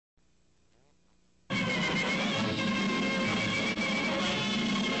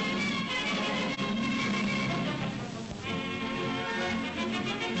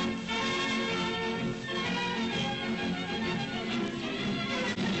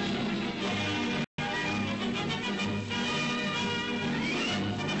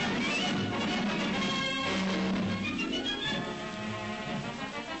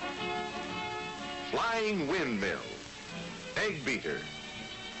flying windmill, egg beater.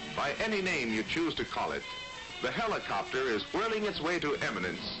 By any name you choose to call it, the helicopter is whirling its way to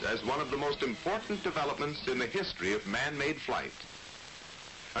eminence as one of the most important developments in the history of man-made flight.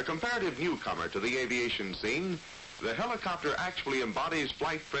 A comparative newcomer to the aviation scene, the helicopter actually embodies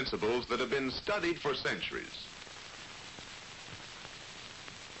flight principles that have been studied for centuries.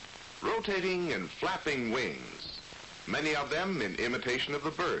 Rotating and flapping wings, many of them in imitation of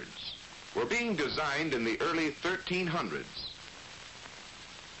the birds, were being designed in the early 1300s.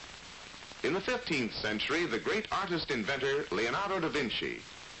 In the 15th century, the great artist-inventor Leonardo da Vinci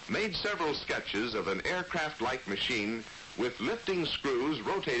made several sketches of an aircraft-like machine with lifting screws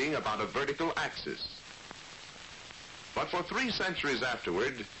rotating about a vertical axis. But for 3 centuries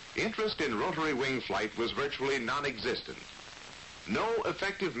afterward, interest in rotary wing flight was virtually non-existent. No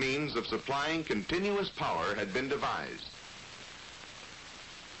effective means of supplying continuous power had been devised.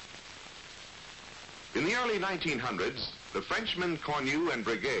 In the early 1900s, the Frenchmen Cornu and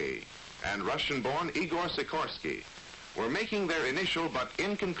Breguet and Russian-born Igor Sikorsky were making their initial but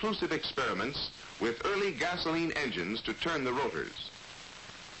inconclusive experiments with early gasoline engines to turn the rotors.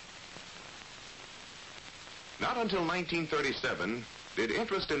 Not until 1937 did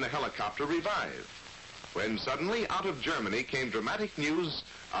interest in the helicopter revive, when suddenly out of Germany came dramatic news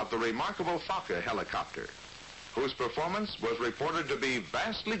of the remarkable Fokker helicopter, whose performance was reported to be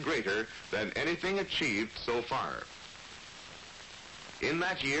vastly greater than anything achieved so far. In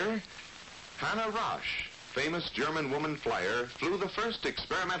that year, Hanna Rösch, famous German woman flyer, flew the first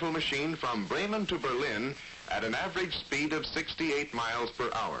experimental machine from Bremen to Berlin at an average speed of 68 miles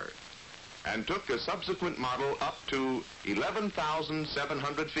per hour, and took a subsequent model up to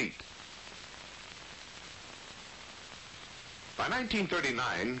 11,700 feet. By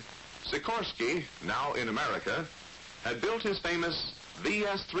 1939, Sikorsky, now in America, had built his famous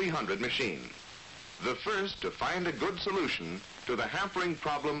VS-300 machine, the first to find a good solution to the hampering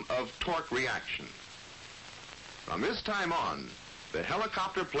problem of torque reaction. From this time on, the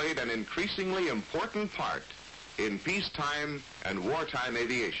helicopter played an increasingly important part in peacetime and wartime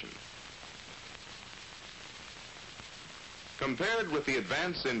aviation. Compared with the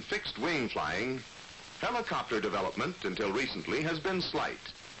advance in fixed wing flying, helicopter development until recently has been slight.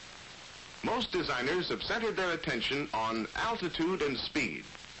 Most designers have centered their attention on altitude and speed.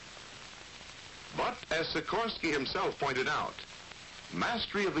 But as Sikorsky himself pointed out,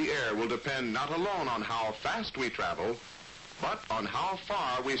 mastery of the air will depend not alone on how fast we travel, but on how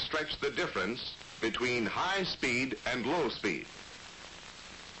far we stretch the difference between high speed and low speed.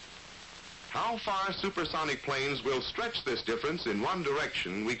 How far supersonic planes will stretch this difference in one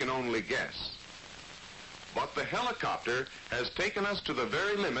direction we can only guess. But the helicopter has taken us to the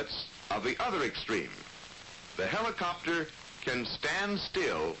very limits of the other extreme. The helicopter can stand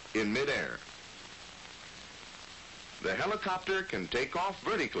still in midair. The helicopter can take off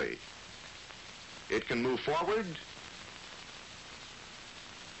vertically. It can move forward,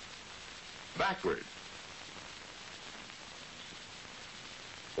 backward,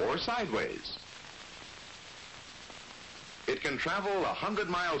 or sideways. It can travel 100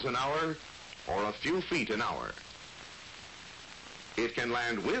 miles an hour or a few feet an hour. It can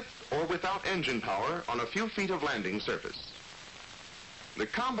land with or without engine power on a few feet of landing surface. The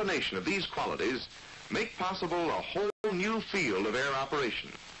combination of these qualities make possible a whole new field of air operation.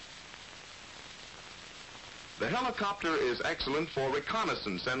 The helicopter is excellent for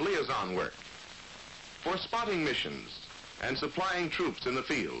reconnaissance and liaison work, for spotting missions and supplying troops in the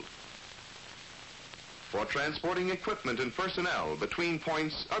field, for transporting equipment and personnel between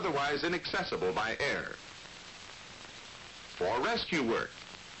points otherwise inaccessible by air, for rescue work,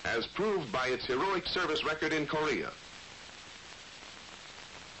 as proved by its heroic service record in Korea.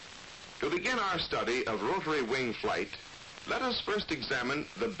 To begin our study of rotary wing flight, let us first examine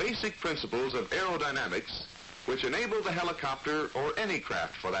the basic principles of aerodynamics which enable the helicopter, or any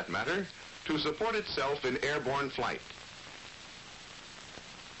craft for that matter, to support itself in airborne flight.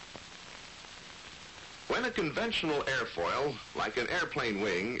 When a conventional airfoil, like an airplane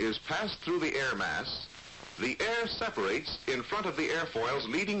wing, is passed through the air mass, the air separates in front of the airfoil's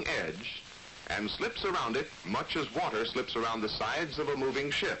leading edge and slips around it much as water slips around the sides of a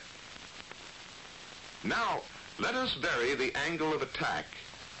moving ship. Now, let us vary the angle of attack,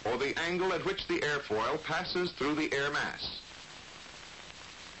 or the angle at which the airfoil passes through the air mass.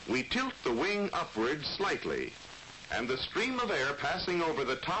 We tilt the wing upward slightly, and the stream of air passing over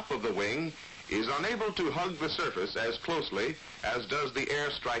the top of the wing is unable to hug the surface as closely as does the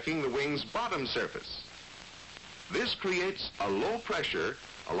air striking the wing's bottom surface. This creates a low pressure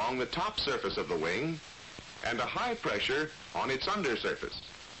along the top surface of the wing and a high pressure on its undersurface.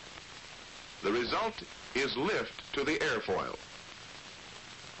 The result is lift to the airfoil.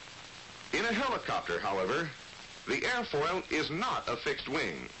 In a helicopter, however, the airfoil is not a fixed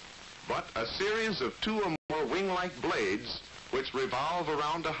wing, but a series of 2 or more wing-like blades which revolve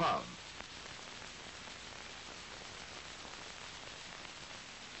around a hub.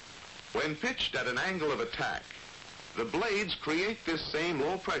 When pitched at an angle of attack, the blades create this same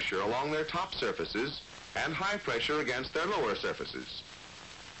low pressure along their top surfaces and high pressure against their lower surfaces.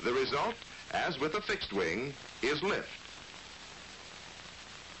 The result, as with a fixed wing, is lift.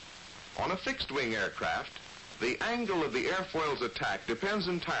 On a fixed-wing aircraft, the angle of the airfoil's attack depends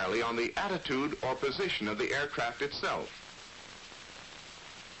entirely on the attitude or position of the aircraft itself.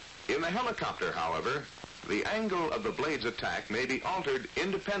 In the helicopter, however, the angle of the blade's attack may be altered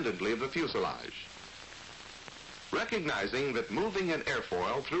independently of the fuselage. Recognizing that moving an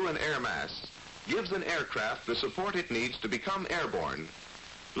airfoil through an air mass gives an aircraft the support it needs to become airborne,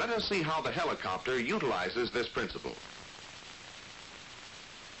 let us see how the helicopter utilizes this principle.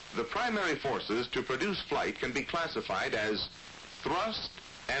 The primary forces to produce flight can be classified as thrust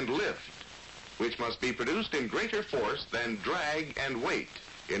and lift, which must be produced in greater force than drag and weight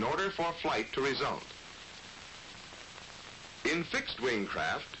in order for flight to result. In fixed-wing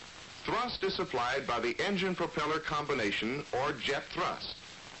craft, thrust is supplied by the engine-propeller combination or jet thrust.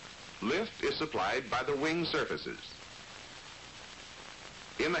 Lift is supplied by the wing surfaces.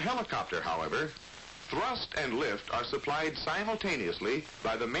 In the helicopter, however, thrust and lift are supplied simultaneously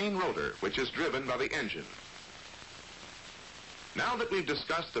by the main rotor, which is driven by the engine. Now that we've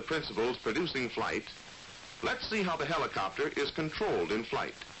discussed the principles producing flight, let's see how the helicopter is controlled in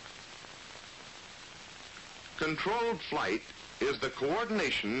flight. Controlled flight is the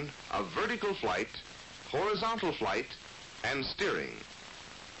coordination of vertical flight, horizontal flight, and steering.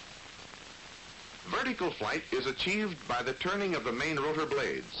 Vertical flight is achieved by the turning of the main rotor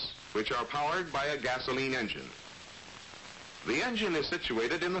blades, which are powered by a gasoline engine. The engine is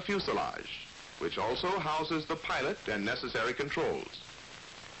situated in the fuselage, which also houses the pilot and necessary controls.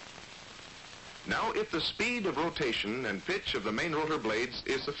 Now, if the speed of rotation and pitch of the main rotor blades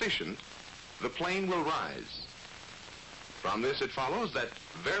is sufficient, the plane will rise. From this, it follows that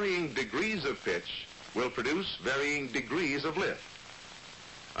varying degrees of pitch will produce varying degrees of lift.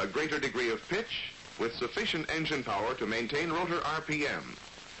 A greater degree of pitch with sufficient engine power to maintain rotor RPM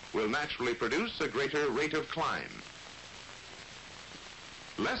will naturally produce a greater rate of climb.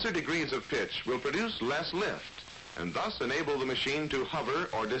 Lesser degrees of pitch will produce less lift and thus enable the machine to hover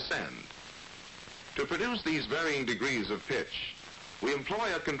or descend. To produce these varying degrees of pitch, we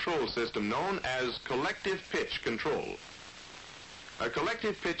employ a control system known as collective pitch control. A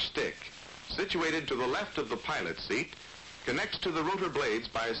collective pitch stick, situated to the left of the pilot's seat, connects to the rotor blades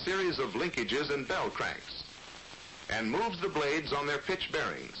by a series of linkages and bell cranks, and moves the blades on their pitch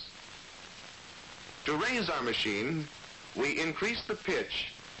bearings. To raise our machine, we increase the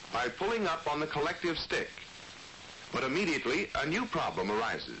pitch by pulling up on the collective stick. But immediately, a new problem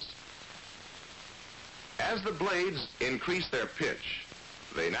arises. As the blades increase their pitch,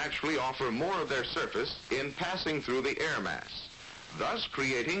 they naturally offer more of their surface in passing through the air mass, thus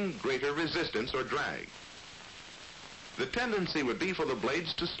creating greater resistance or drag. The tendency would be for the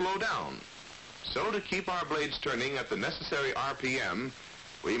blades to slow down. So to keep our blades turning at the necessary RPM,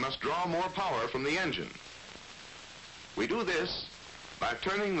 we must draw more power from the engine. We do this by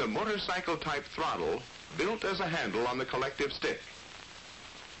turning the motorcycle-type throttle built as a handle on the collective stick.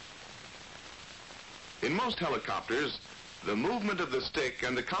 In most helicopters, the movement of the stick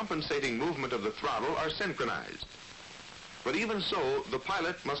and the compensating movement of the throttle are synchronized. But even so, the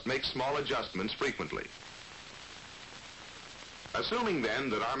pilot must make small adjustments frequently. Assuming then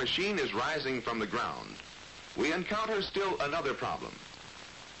that our machine is rising from the ground, we encounter still another problem.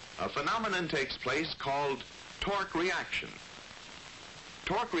 A phenomenon takes place called torque reaction.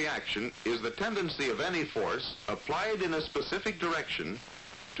 Torque reaction is the tendency of any force applied in a specific direction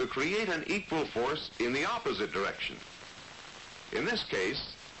to create an equal force in the opposite direction. In this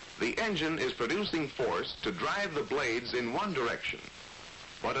case, the engine is producing force to drive the blades in one direction,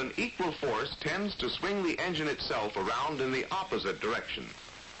 but an equal force tends to swing the engine itself around in the opposite direction.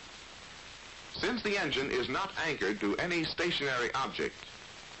 Since the engine is not anchored to any stationary object,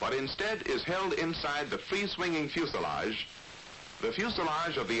 but instead is held inside the free-swinging fuselage, the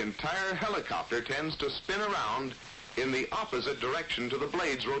fuselage of the entire helicopter tends to spin around in the opposite direction to the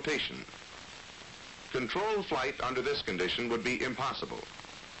blade's rotation. Controlled flight under this condition would be impossible.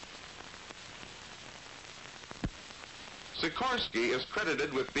 Sikorsky is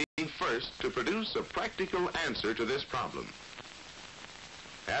credited with being first to produce a practical answer to this problem.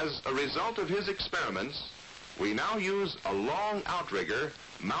 As a result of his experiments, We now use a long outrigger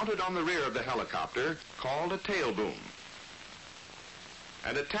mounted on the rear of the helicopter called a tail boom,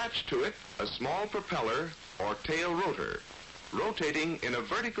 and attached to it a small propeller or tail rotor rotating in a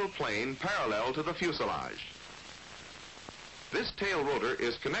vertical plane parallel to the fuselage. This tail rotor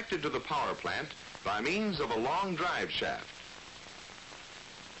is connected to the power plant by means of a long drive shaft.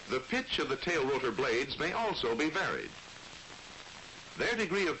 The pitch of the tail rotor blades may also be varied. Their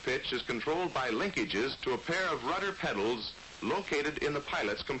degree of pitch is controlled by linkages to a pair of rudder pedals located in the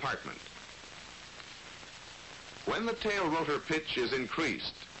pilot's compartment. When the tail rotor pitch is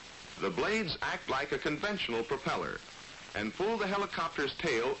increased, the blades act like a conventional propeller and pull the helicopter's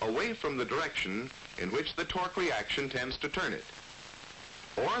tail away from the direction in which the torque reaction tends to turn it.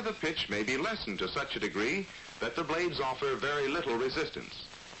 Or the pitch may be lessened to such a degree that the blades offer very little resistance,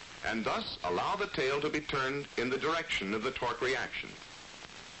 and thus allow the tail to be turned in the direction of the torque reaction.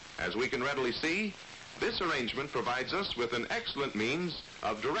 As we can readily see, this arrangement provides us with an excellent means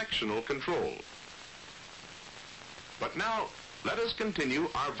of directional control. But now, let us continue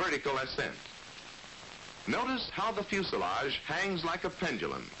our vertical ascent. Notice how the fuselage hangs like a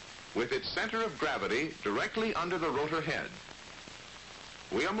pendulum, with its center of gravity directly under the rotor head.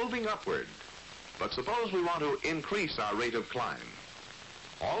 We are moving upward, but suppose we want to increase our rate of climb.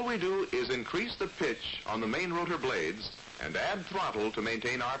 All we do is increase the pitch on the main rotor blades and add throttle to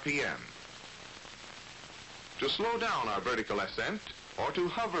maintain RPM. To slow down our vertical ascent, or to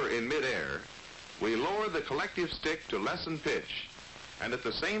hover in midair, we lower the collective stick to lessen pitch, and at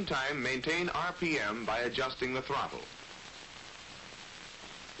the same time maintain RPM by adjusting the throttle.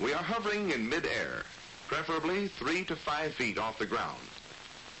 We are hovering in midair, preferably 3 to 5 feet off the ground.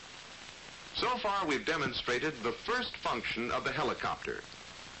 So far we've demonstrated the first function of the helicopter,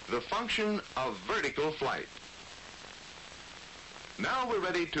 the function of vertical flight. Now we're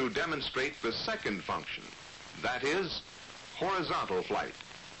ready to demonstrate the second function, that is, horizontal flight.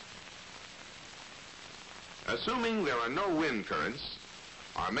 Assuming there are no wind currents,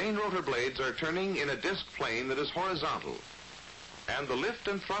 our main rotor blades are turning in a disc plane that is horizontal, and the lift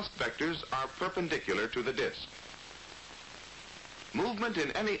and thrust vectors are perpendicular to the disc. Movement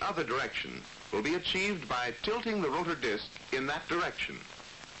in any other direction will be achieved by tilting the rotor disc in that direction.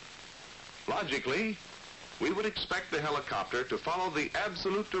 Logically, we would expect the helicopter to follow the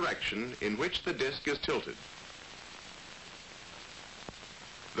absolute direction in which the disc is tilted.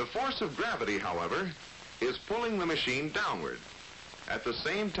 The force of gravity, however, is pulling the machine downward. At the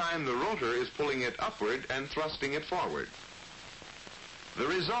same time, the rotor is pulling it upward and thrusting it forward. The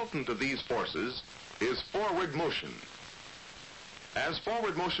resultant of these forces is forward motion. As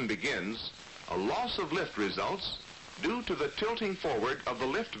forward motion begins, a loss of lift results due to the tilting forward of the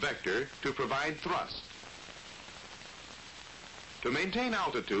lift vector to provide thrust. To maintain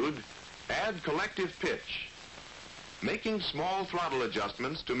altitude, add collective pitch, making small throttle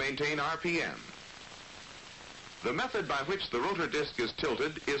adjustments to maintain RPM. The method by which the rotor disc is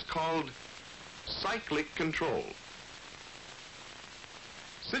tilted is called cyclic control.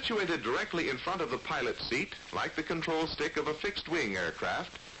 Situated directly in front of the pilot's seat, like the control stick of a fixed-wing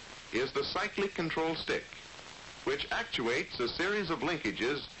aircraft, is the cyclic control stick, which actuates a series of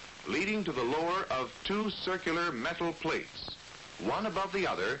linkages leading to the lower of 2 circular metal plates, one above the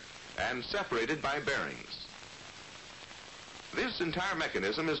other and separated by bearings. This entire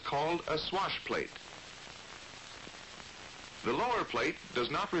mechanism is called a swash plate. The lower plate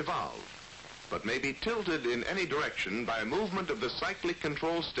does not revolve, but may be tilted in any direction by movement of the cyclic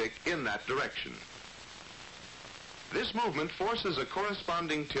control stick in that direction. This movement forces a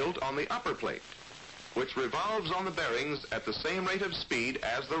corresponding tilt on the upper plate, which revolves on the bearings at the same rate of speed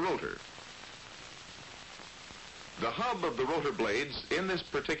as the rotor. The hub of the rotor blades in this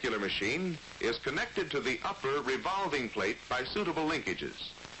particular machine is connected to the upper revolving plate by suitable linkages,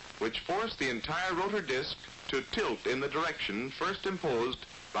 which force the entire rotor disc to tilt in the direction first imposed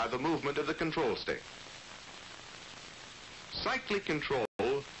by the movement of the control stick. Cyclic control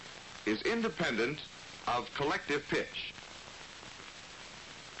is independent of collective pitch.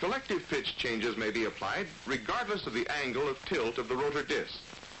 Collective pitch changes may be applied regardless of the angle of tilt of the rotor disc.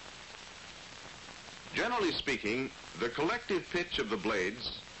 Generally speaking, the collective pitch of the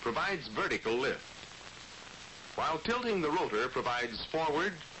blades provides vertical lift, while tilting the rotor provides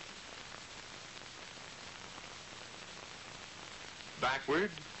forward, backward,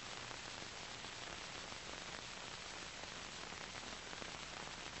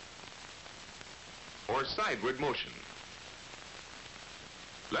 or sideward motion.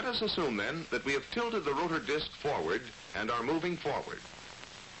 Let us assume then that we have tilted the rotor disc forward and are moving forward.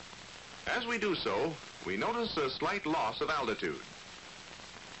 As we do so, we notice a slight loss of altitude.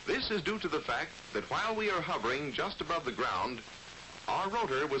 This is due to the fact that while we are hovering just above the ground, our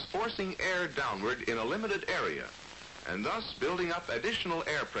rotor was forcing air downward in a limited area, and thus building up additional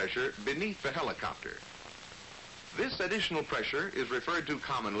air pressure beneath the helicopter. This additional pressure is referred to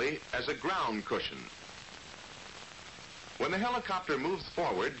commonly as a ground cushion. When the helicopter moves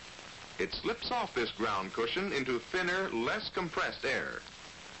forward, it slips off this ground cushion into thinner, less compressed air,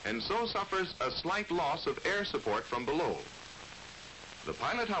 and so suffers a slight loss of air support from below. The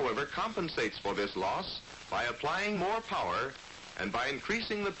pilot, however, compensates for this loss by applying more power and by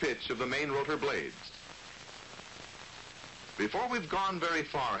increasing the pitch of the main rotor blades. Before we've gone very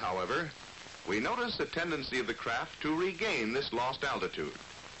far, however, we notice a tendency of the craft to regain this lost altitude.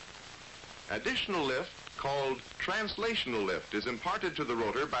 Additional lift, called translational lift, is imparted to the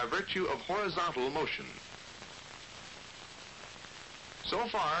rotor by virtue of horizontal motion. So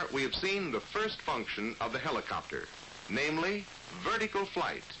far, we have seen the first function of the helicopter, namely vertical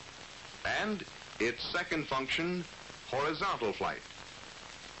flight, and its second function, horizontal flight.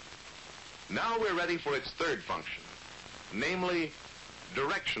 Now we're ready for its third function, namely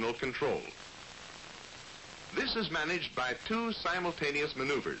directional control. This is managed by two simultaneous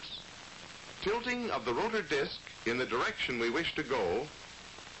maneuvers: tilting of the rotor disc in the direction we wish to go,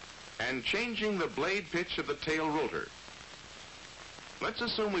 and changing the blade pitch of the tail rotor. Let's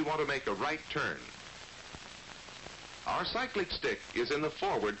assume we want to make a right turn. Our cyclic stick is in the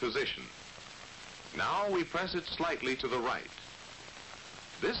forward position. Now we press it slightly to the right.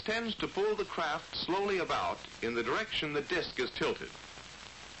 This tends to pull the craft slowly about in the direction the disc is tilted.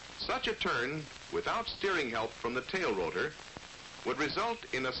 Such a turn, without steering help from the tail rotor, would result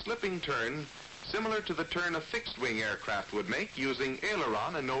in a slipping turn similar to the turn a fixed-wing aircraft would make using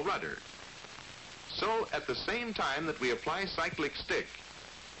aileron and no rudder. So, at the same time that we apply cyclic stick,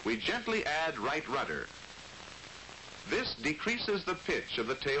 we gently add right rudder. This decreases the pitch of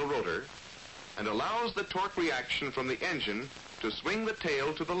the tail rotor and allows the torque reaction from the engine to swing the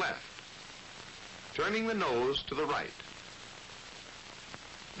tail to the left, turning the nose to the right.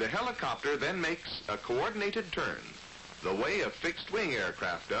 The helicopter then makes a coordinated turn, the way a fixed-wing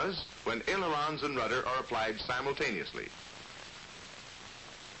aircraft does when ailerons and rudder are applied simultaneously.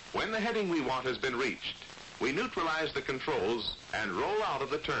 When the heading we want has been reached, we neutralize the controls and roll out of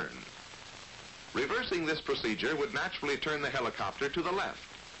the turn. Reversing this procedure would naturally turn the helicopter to the left.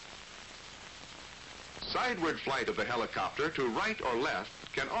 Sideward flight of the helicopter to right or left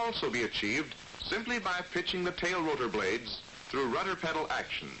can also be achieved simply by pitching the tail rotor blades through rudder pedal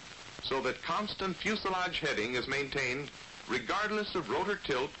action, so that constant fuselage heading is maintained regardless of rotor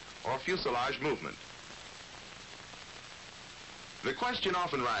tilt or fuselage movement. The question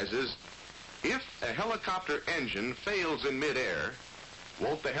often rises, if a helicopter engine fails in midair,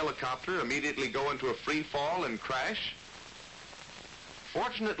 won't the helicopter immediately go into a free fall and crash?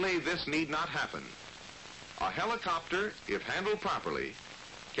 Fortunately, this need not happen. A helicopter, if handled properly,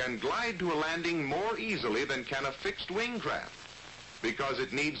 can glide to a landing more easily than can a fixed-wing craft, because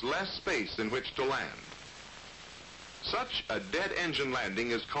it needs less space in which to land. Such a dead engine landing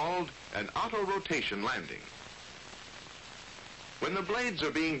is called an auto-rotation landing. When the blades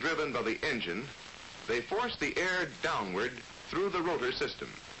are being driven by the engine, they force the air downward through the rotor system.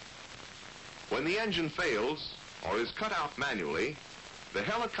 When the engine fails or is cut out manually, the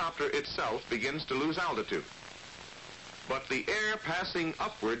helicopter itself begins to lose altitude. But the air passing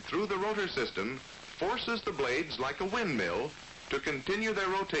upward through the rotor system forces the blades like a windmill to continue their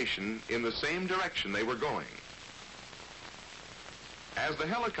rotation in the same direction they were going. As the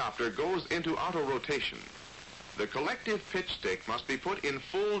helicopter goes into auto-rotation, the collective pitch stick must be put in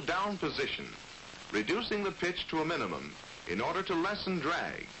full down position, reducing the pitch to a minimum in order to lessen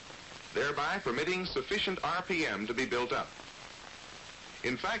drag, thereby permitting sufficient RPM to be built up.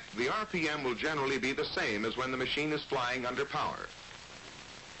 In fact, the RPM will generally be the same as when the machine is flying under power.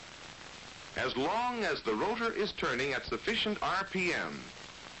 As long as the rotor is turning at sufficient RPM,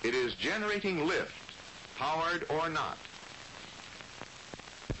 it is generating lift, powered or not.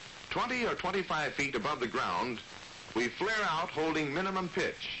 20 or 25 feet above the ground, we flare out holding minimum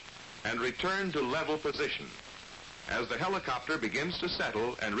pitch and return to level position. As the helicopter begins to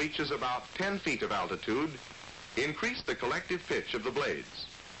settle and reaches about 10 feet of altitude, increase the collective pitch of the blades.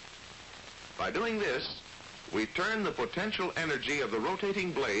 By doing this, we turn the potential energy of the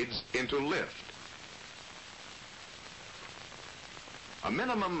rotating blades into lift. A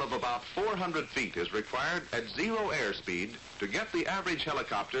minimum of about 400 feet is required at zero airspeed to get the average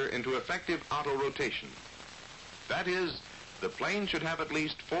helicopter into effective auto-rotation. That is, the plane should have at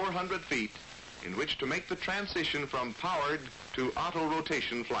least 400 feet in which to make the transition from powered to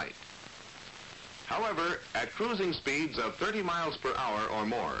auto-rotation flight. However, at cruising speeds of 30 miles per hour or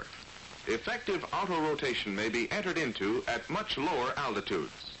more, effective auto-rotation may be entered into at much lower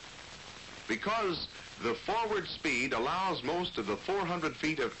altitudes. Because the forward speed allows most of the 400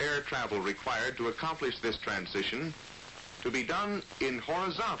 feet of air travel required to accomplish this transition to be done in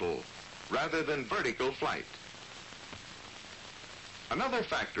horizontal rather than vertical flight. Another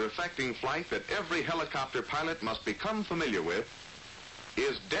factor affecting flight that every helicopter pilot must become familiar with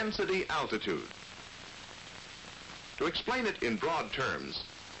is density altitude. To explain it in broad terms,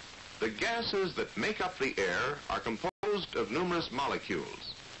 the gases that make up the air are composed of numerous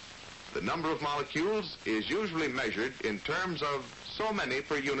molecules. The number of molecules is usually measured in terms of so many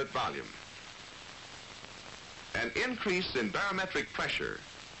per unit volume. An increase in barometric pressure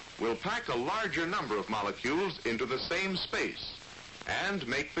will pack a larger number of molecules into the same space and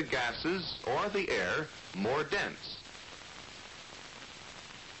make the gases or the air more dense.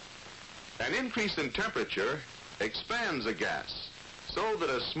 An increase in temperature expands a gas so that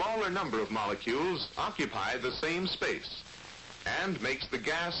a smaller number of molecules occupy the same space and makes the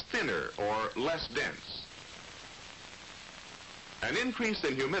gas thinner or less dense. An increase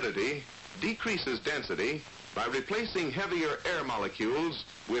in humidity decreases density by replacing heavier air molecules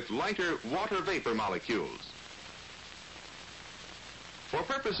with lighter water vapor molecules. For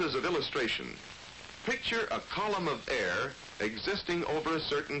purposes of illustration, picture a column of air existing over a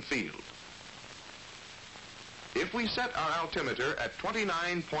certain field. If we set our altimeter at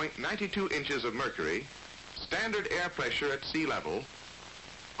 29.92 inches of mercury, standard air pressure at sea level,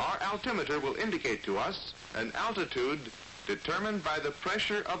 our altimeter will indicate to us an altitude determined by the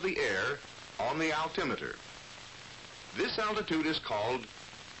pressure of the air on the altimeter. This altitude is called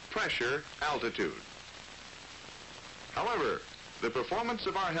pressure altitude. However, the performance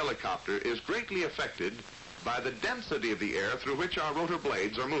of our helicopter is greatly affected by the density of the air through which our rotor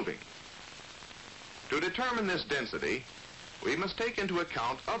blades are moving. To determine this density, we must take into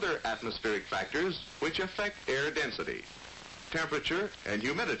account other atmospheric factors which affect air density, temperature and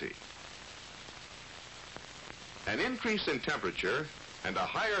humidity. An increase in temperature and a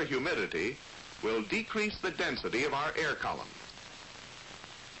higher humidity will decrease the density of our air column.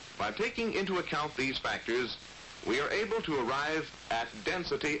 By taking into account these factors, we are able to arrive at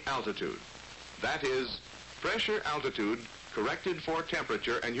density altitude. That is, pressure altitude corrected for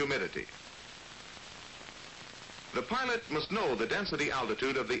temperature and humidity. The pilot must know the density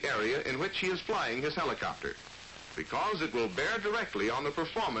altitude of the area in which he is flying his helicopter, because it will bear directly on the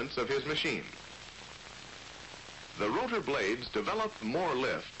performance of his machine. The rotor blades develop more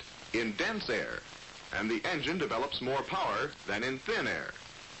lift in dense air, and the engine develops more power than in thin air.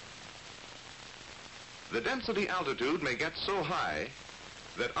 The density altitude may get so high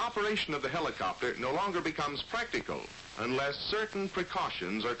that operation of the helicopter no longer becomes practical unless certain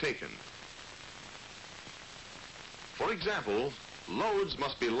precautions are taken. For example, loads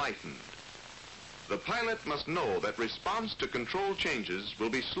must be lightened. The pilot must know that response to control changes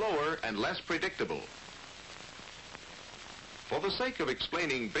will be slower and less predictable. For the sake of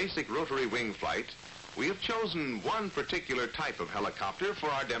explaining basic rotary wing flight, we have chosen one particular type of helicopter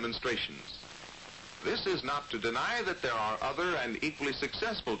for our demonstrations. This is not to deny that there are other and equally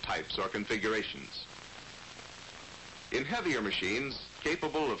successful types or configurations. In heavier machines,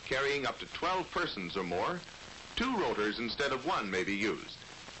 capable of carrying up to 12 persons or more, 2 rotors instead of 1 may be used.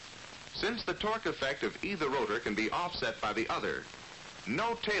 Since the torque effect of either rotor can be offset by the other,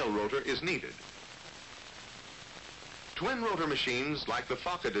 no tail rotor is needed. Twin rotor machines like the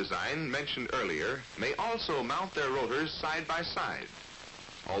Fokker design mentioned earlier may also mount their rotors side by side,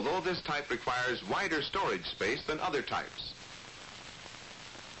 although this type requires wider storage space than other types.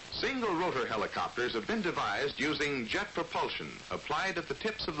 Single rotor helicopters have been devised using jet propulsion applied at the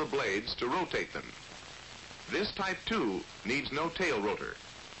tips of the blades to rotate them. This type, too, needs no tail rotor,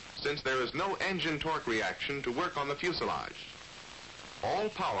 since there is no engine torque reaction to work on the fuselage. All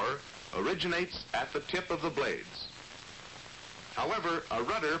power originates at the tip of the blades. However, a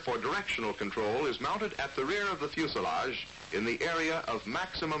rudder for directional control is mounted at the rear of the fuselage in the area of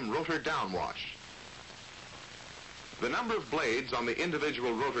maximum rotor downwash. The number of blades on the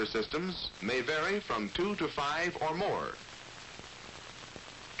individual rotor systems may vary from 2 to 5 or more.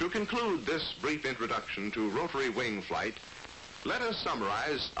 To conclude this brief introduction to rotary wing flight, let us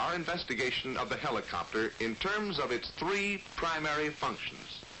summarize our investigation of the helicopter in terms of its 3 primary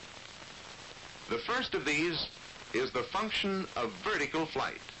functions. The first of these is the function of vertical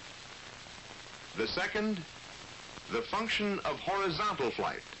flight. The second, the function of horizontal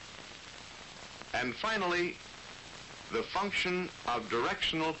flight. And finally, the function of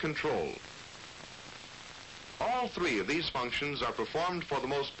directional control. All three of these functions are performed for the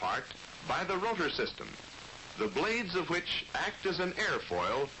most part by the rotor system, the blades of which act as an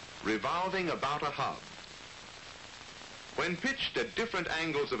airfoil revolving about a hub. When pitched at different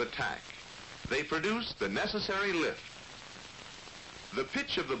angles of attack, they produce the necessary lift. The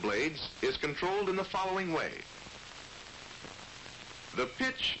pitch of the blades is controlled in the following way. The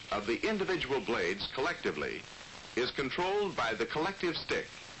pitch of the individual blades collectively is controlled by the collective stick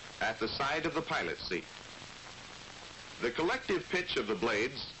at the side of the pilot's seat. The collective pitch of the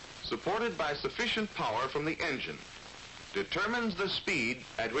blades, supported by sufficient power from the engine, determines the speed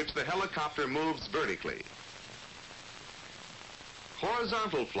at which the helicopter moves vertically.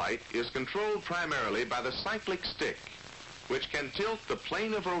 Horizontal flight is controlled primarily by the cyclic stick, which can tilt the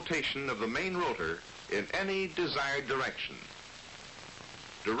plane of rotation of the main rotor in any desired direction.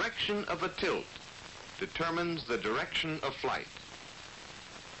 Direction of the tilt determines the direction of flight.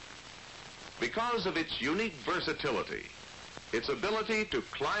 Because of its unique versatility, its ability to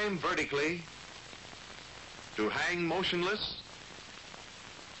climb vertically, to hang motionless,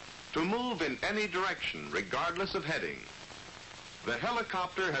 to move in any direction regardless of heading, the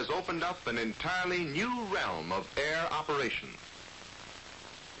helicopter has opened up an entirely new realm of air operation.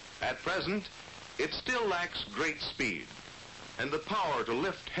 At present, it still lacks great speed and the power to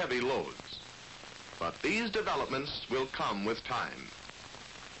lift heavy loads. But these developments will come with time.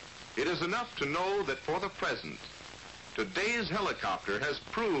 It is enough to know that for the present, today's helicopter has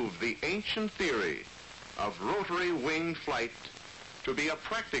proved the ancient theory of rotary winged flight to be a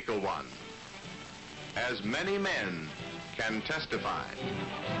practical one, as many men can testify.